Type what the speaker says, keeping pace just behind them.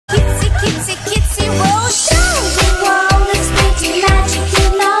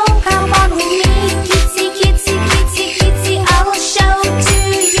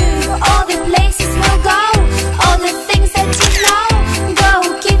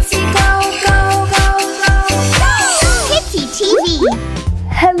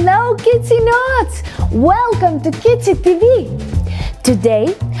welcome to KitsyTV.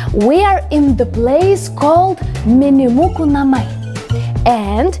 Today we are in the place called Minimuku Namai,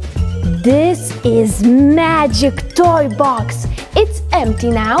 and this is magic toy box. It's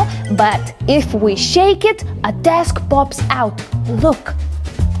empty now, but if we shake it, a desk pops out. Look.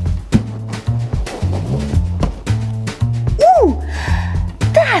 Ooh,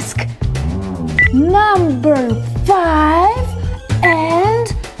 desk number 5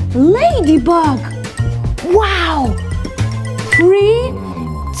 and ladybug. Wow! 3,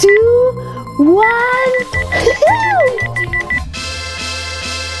 2, 1.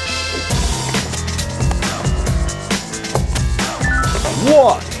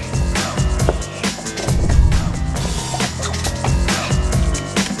 What?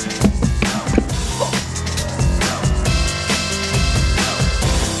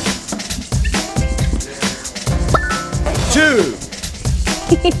 Two.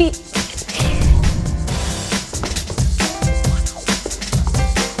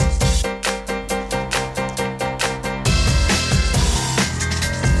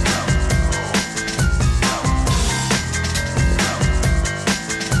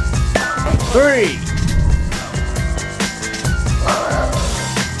 3.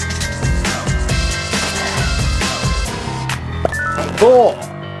 4.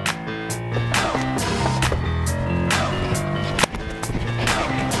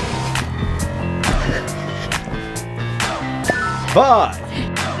 5.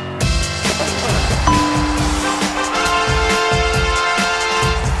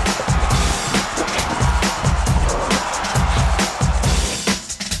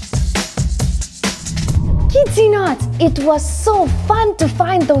 'Nuts, it was so fun to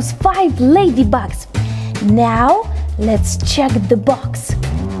find those 5 ladybugs. Now let's check the box.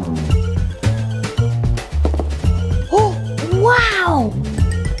 Oh, wow!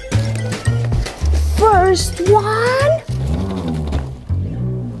 First one.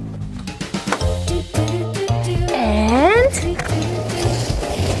 And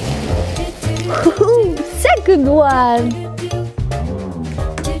second one.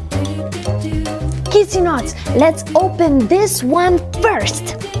 Kitsy Nuts, let's open this one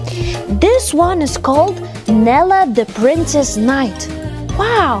first. This one is called Nella the Princess Knight.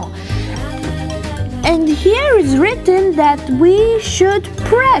 Wow! And here is written that we should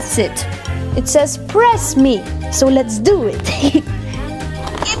press it. It says press me, so let's do it.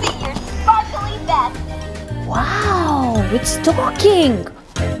 Give me your sparkly best. Wow, it's talking.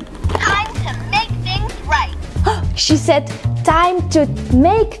 Time to make things right. She said, time to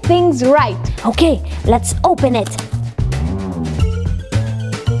make things right. Okay, let's open it.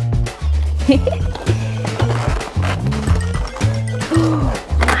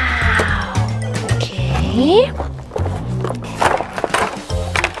 Wow. Okay.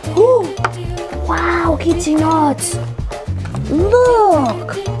 Ooh. Wow, Kitsy Nuts.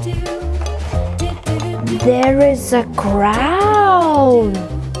 Look. There is a crown.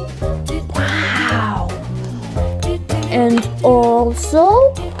 Wow. And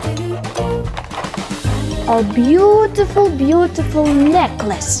also a beautiful, beautiful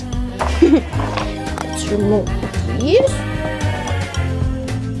necklace. Let's remove these.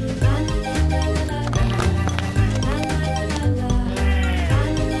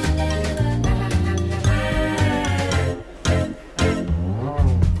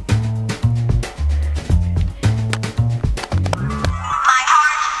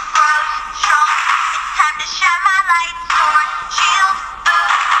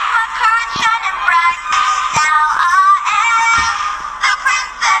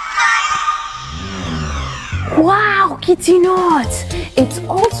 Wow, Kitsy Nuts! It's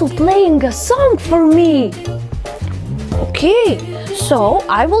also playing a song for me. Okay, so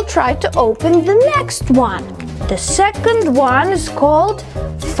I will try to open the next one. The second one is called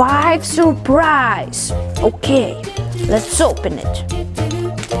 5 Surprise. Okay, let's open it.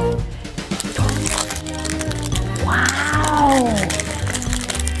 Wow!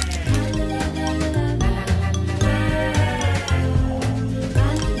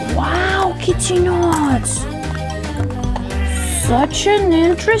 Wow, Kitsy Nuts! Such an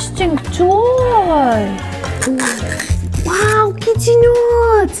interesting toy! Wow, Kitsy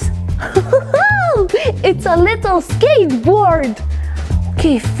Nuts! It's a little skateboard!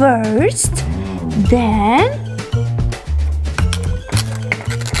 Okay, first, then...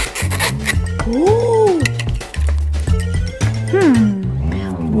 Ooh!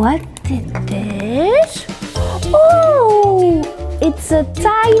 What is this? Oh! It's a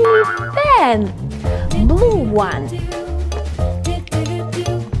tiny pen! Blue one!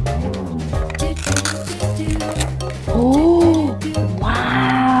 Oh,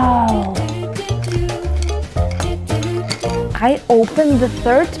 wow! opened the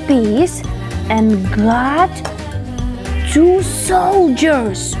third piece and got 2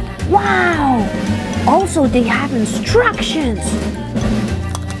 soldiers. Wow! Also, they have instructions.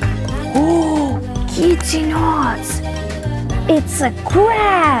 Oh, Kitsy nuts! It's a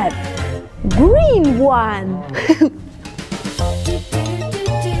crab! Green one!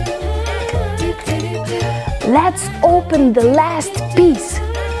 Let's open the last piece.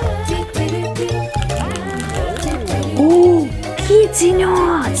 Oh, Kitsy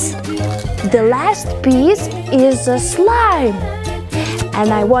nuts! The last piece is a slime.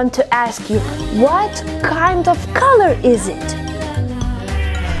 And I want to ask you, what kind of color is it?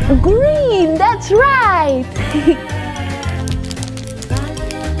 Green, that's right!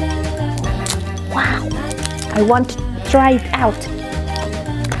 Wow, I want to try it out.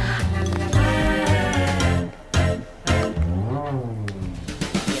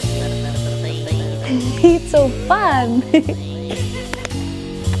 It's so fun!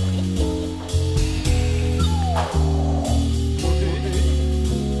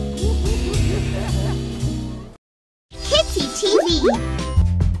 KitsyTV.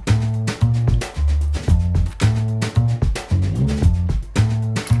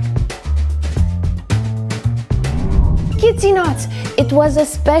 Kitsy nuts, it was a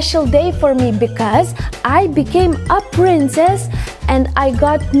special day for me because I became a princess and I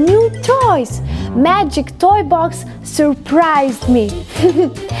got new toys. Magic Toy Box surprised me.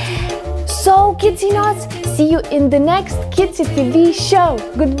 So Kitsy nuts, see you in the next KitsyTV show.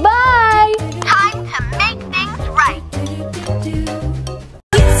 Goodbye!